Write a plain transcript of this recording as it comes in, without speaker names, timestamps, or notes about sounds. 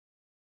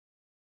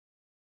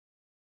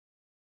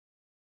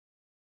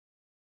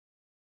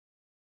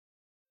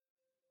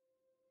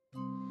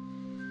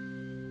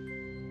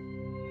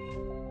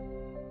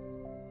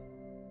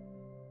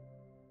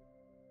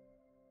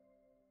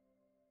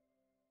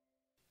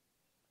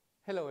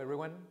Hello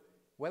everyone,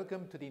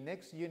 welcome to the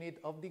next unit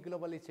of the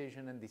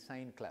Globalization and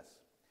Design class.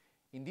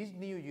 In this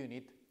new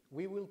unit,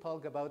 we will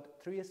talk about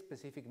 3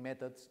 specific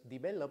methods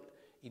developed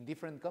in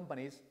different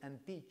companies and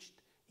taught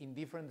in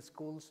different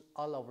schools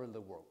all over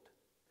the world.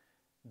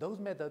 Those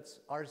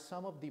methods are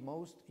some of the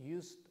most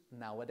used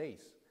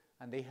nowadays,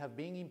 and they have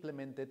been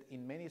implemented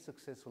in many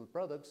successful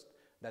products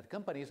that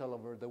companies all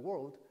over the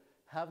world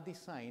have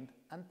designed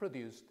and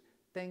produced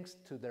thanks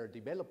to their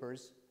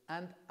developers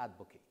and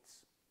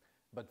advocates.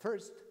 But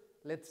first,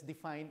 let's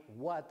define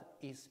what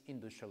is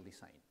industrial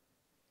design.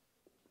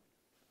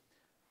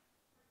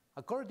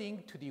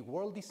 According to the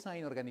World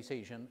Design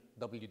Organization,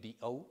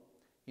 WDO,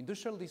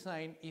 industrial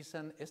design is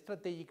an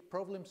strategic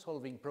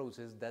problem-solving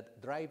process that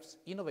drives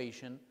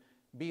innovation,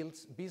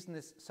 builds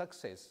business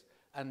success,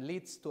 and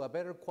leads to a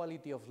better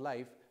quality of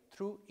life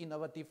through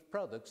innovative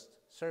products,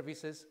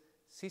 services,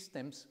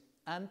 systems,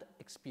 and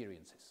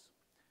experiences.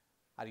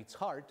 At its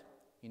heart,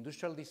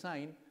 industrial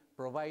design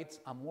provides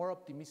a more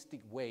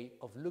optimistic way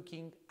of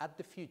looking at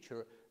the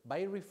future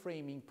by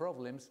reframing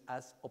problems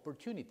as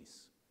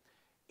opportunities.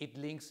 It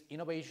links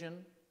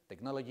innovation,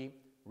 technology,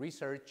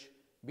 research,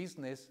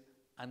 business,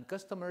 and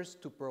customers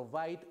to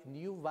provide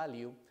new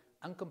value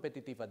and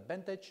competitive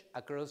advantage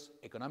across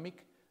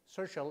economic,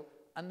 social,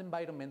 and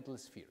environmental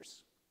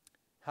spheres.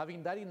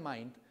 Having that in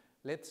mind,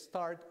 let's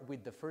start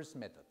with the first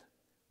method,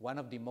 one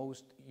of the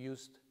most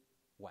used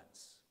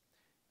ones: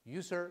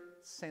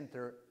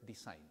 user-centered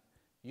design.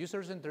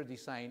 User-centered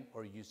design,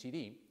 or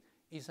UCD,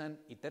 is an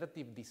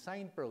iterative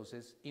design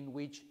process in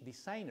which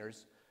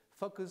designers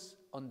focus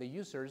on the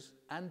users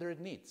and their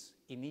needs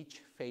in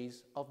each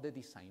phase of the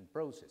design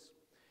process.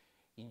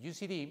 In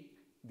UCD,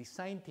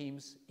 design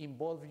teams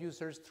involve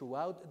users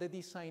throughout the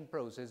design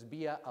process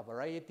via a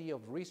variety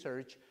of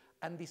research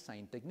and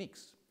design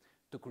techniques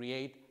to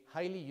create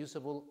highly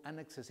usable and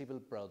accessible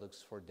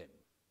products for them.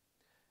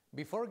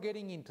 Before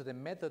getting into the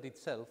method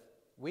itself,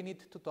 we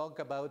need to talk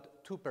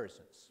about 2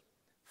 persons.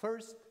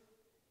 First,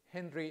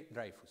 Henry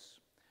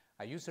Dreyfuss,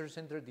 a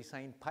user-centered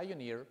design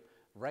pioneer,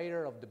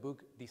 writer of the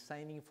book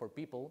Designing for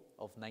People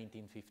of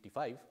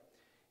 1955.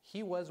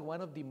 He was one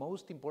of the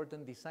most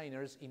important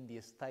designers in the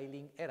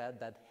styling era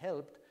that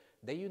helped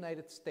the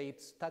United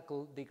States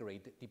tackle the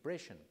Great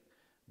Depression,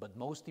 but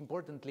most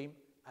importantly,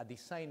 a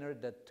designer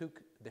that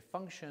took the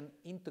function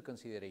into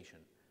consideration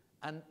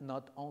and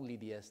not only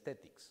the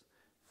aesthetics.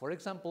 For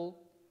example,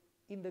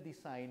 in the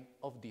design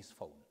of this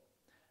phone.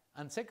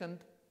 And second,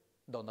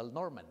 Donald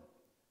Norman,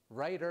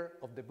 writer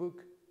of the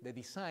book The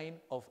Design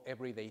of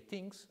Everyday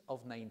Things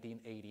of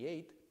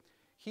 1988.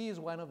 He is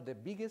one of the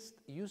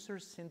biggest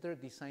user-centered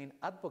design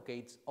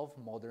advocates of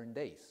modern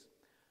days,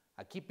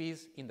 a key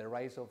piece in the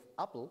rise of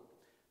Apple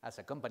as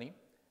a company,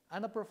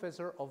 and a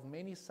professor of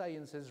many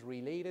sciences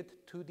related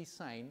to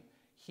design.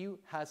 He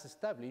has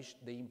established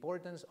the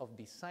importance of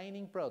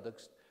designing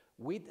products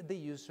with the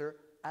user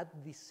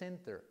at the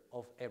center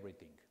of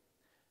everything.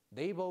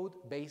 They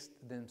both based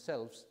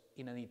themselves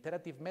in an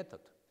iterative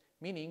method,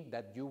 meaning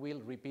that you will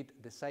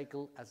repeat the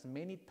cycle as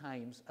many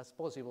times as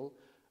possible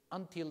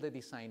until the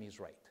design is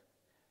right.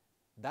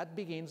 That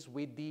begins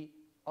with the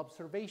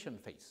observation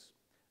phase,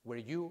 where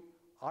you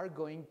are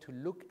going to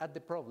look at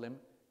the problem,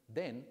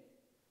 then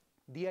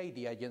the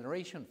idea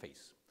generation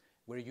phase,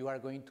 where you are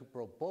going to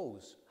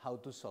propose how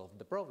to solve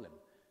the problem,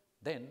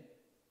 then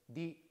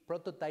the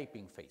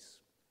prototyping phase,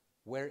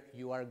 where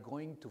you are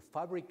going to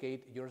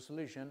fabricate your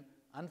solution,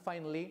 and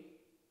finally,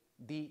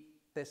 the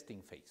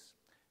testing phase,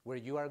 where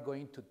you are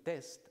going to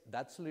test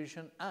that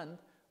solution and,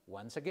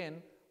 once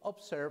again,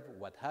 observe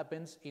what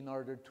happens in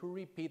order to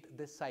repeat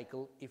the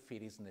cycle if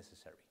it is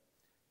necessary.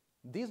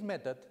 This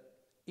method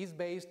is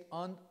based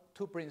on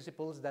 2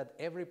 principles that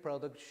every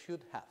product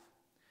should have: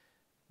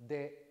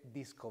 the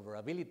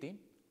discoverability,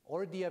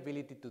 or the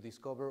ability to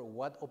discover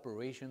what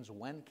operations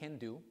one can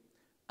do,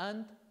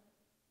 and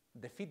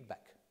the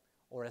feedback,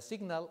 or a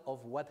signal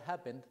of what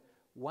happened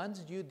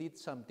once you did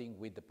something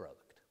with the product.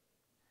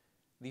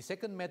 The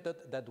second method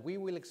that we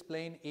will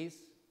explain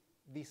is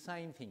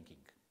design thinking,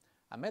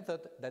 a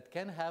method that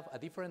can have a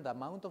different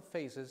amount of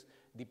phases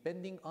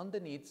depending on the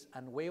needs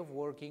and way of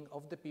working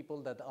of the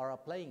people that are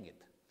applying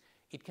it.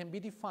 It can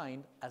be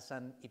defined as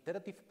an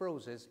iterative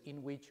process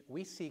in which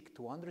we seek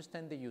to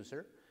understand the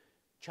user,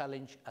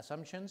 challenge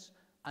assumptions,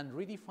 and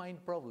redefine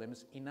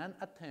problems in an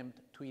attempt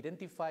to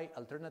identify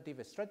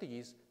alternative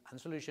strategies and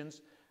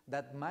solutions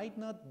that might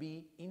not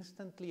be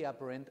instantly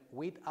apparent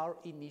with our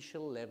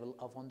initial level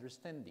of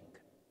understanding.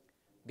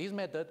 This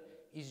method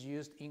is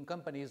used in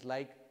companies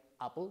like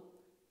Apple,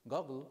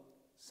 Google,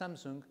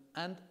 Samsung,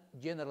 and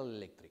General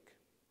Electric,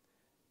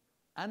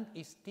 and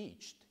is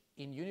taught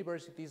in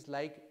universities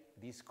like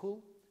the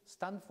school,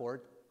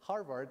 Stanford,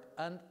 Harvard,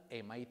 and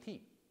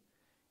MIT.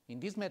 In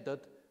this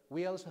method,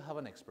 we also have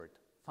an expert,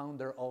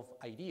 founder of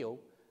IDEO,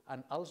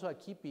 and also a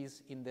key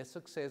piece in the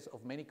success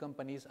of many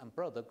companies and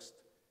products,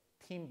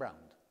 Tim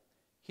Brown.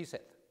 He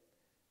said,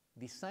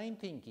 "Design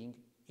thinking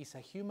is a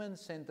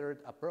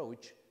human-centered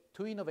approach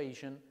to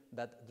innovation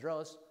that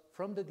draws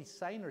from the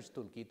designer's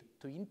toolkit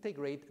to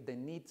integrate the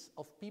needs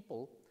of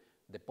people,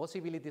 the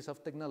possibilities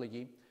of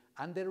technology,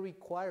 and the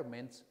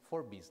requirements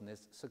for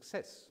business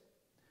success.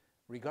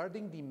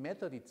 Regarding the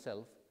method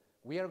itself,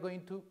 we are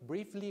going to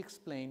briefly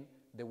explain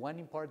the one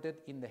imparted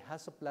in the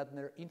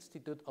Hasso-Plattner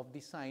Institute of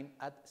Design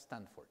at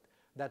Stanford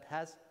that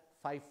has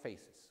 5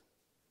 phases.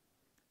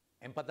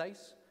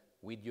 Empathize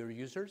with your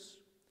users,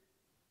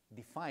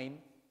 define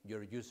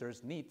your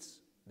users' needs,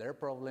 their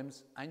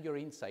problems, and your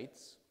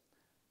insights,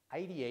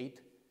 ideate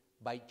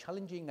by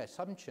challenging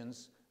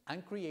assumptions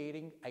and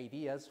creating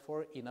ideas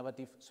for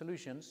innovative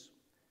solutions,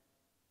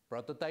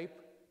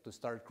 prototype to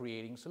start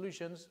creating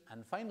solutions,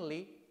 and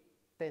finally,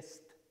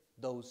 test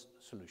those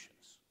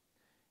solutions.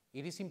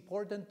 It is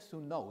important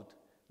to note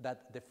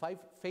that the 5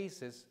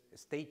 phases,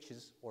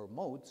 stages, or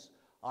modes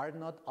are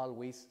not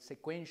always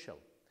sequential.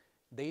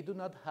 They do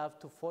not have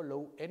to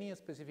follow any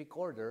specific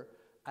order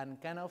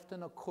and can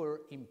often occur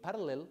in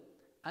parallel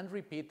and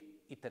repeat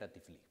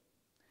iteratively.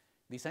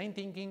 Design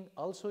thinking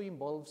also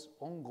involves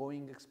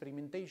ongoing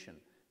experimentation,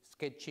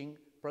 sketching,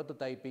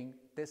 prototyping,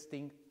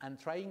 testing, and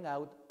trying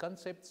out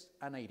concepts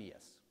and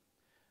ideas.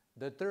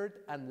 The third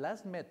and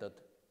last method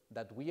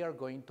that we are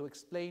going to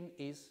explain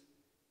is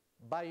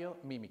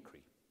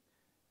biomimicry.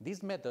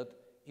 This method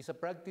is a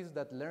practice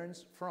that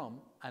learns from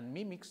and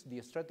mimics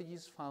the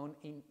strategies found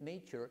in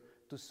nature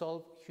to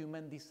solve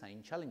human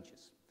design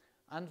challenges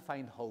and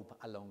find hope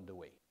along the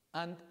way.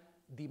 And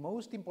the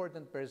most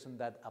important person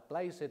that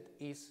applies it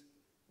is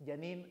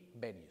Janine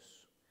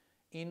Benyus.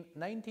 In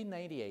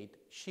 1998,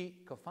 she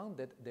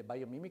co-founded the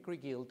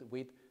Biomimicry Guild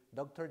with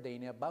Dr.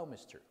 Dania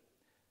Baumeister.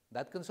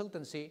 That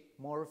consultancy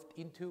morphed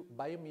into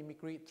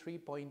Biomimicry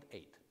 3.8,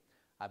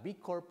 a big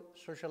corp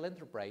social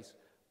enterprise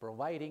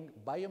providing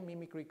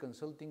biomimicry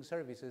consulting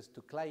services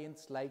to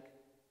clients like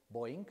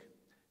Boeing,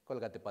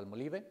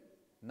 Colgate-Palmolive,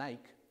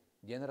 Nike,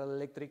 General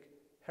Electric,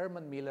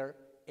 Herman Miller,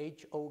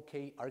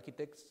 HOK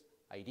Architects,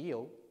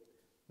 IDEO,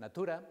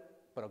 Natura,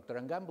 Procter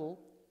 & Gamble,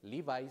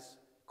 Levi's,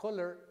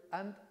 Kohler,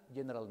 and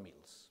General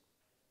Mills.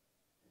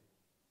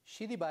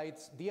 She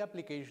divides the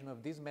application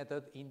of this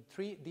method in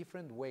 3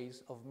 different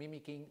ways of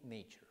mimicking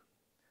nature.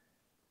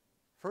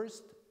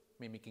 First,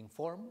 mimicking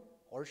form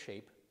or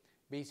shape,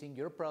 basing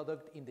your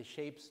product in the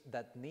shapes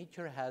that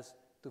nature has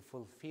to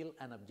fulfill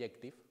an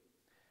objective.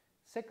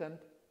 Second,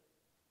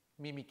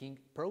 mimicking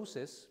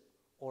process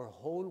or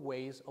whole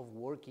ways of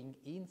working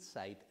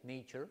inside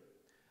nature.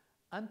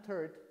 And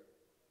third,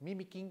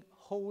 mimicking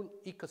whole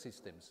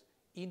ecosystems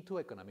into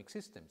economic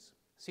systems,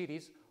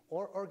 cities,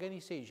 or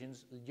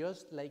organizations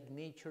just like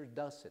nature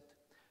does it,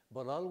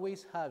 but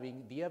always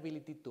having the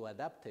ability to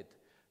adapt it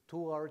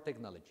to our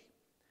technology.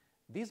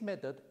 This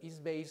method is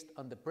based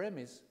on the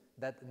premise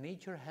that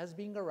nature has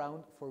been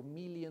around for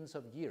millions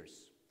of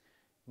years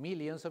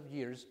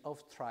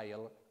of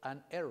trial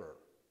and error.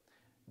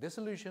 The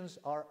solutions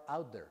are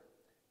out there.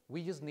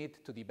 We just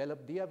need to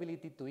develop the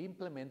ability to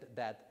implement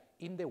that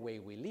in the way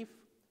we live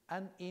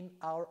and in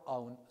our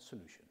own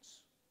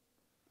solutions.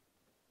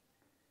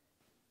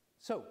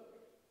 So,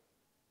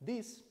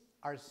 these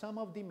are some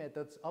of the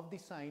methods of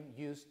design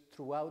used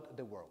throughout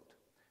the world,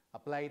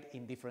 applied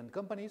in different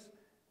companies,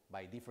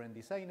 by different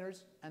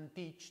designers, and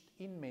taught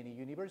in many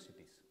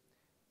universities.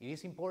 It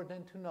is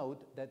important to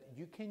note that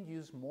you can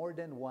use more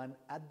than one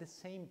at the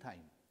same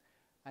time,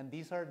 and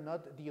these are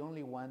not the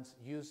only ones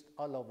used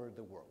all over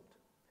the world.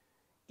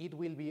 It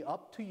will be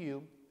up to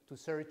you to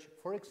search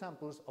for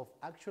examples of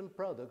actual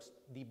products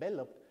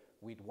developed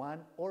with one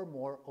or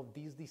more of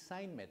these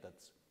design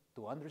methods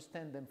to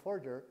understand them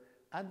further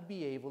and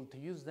be able to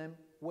use them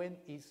when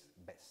is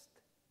best.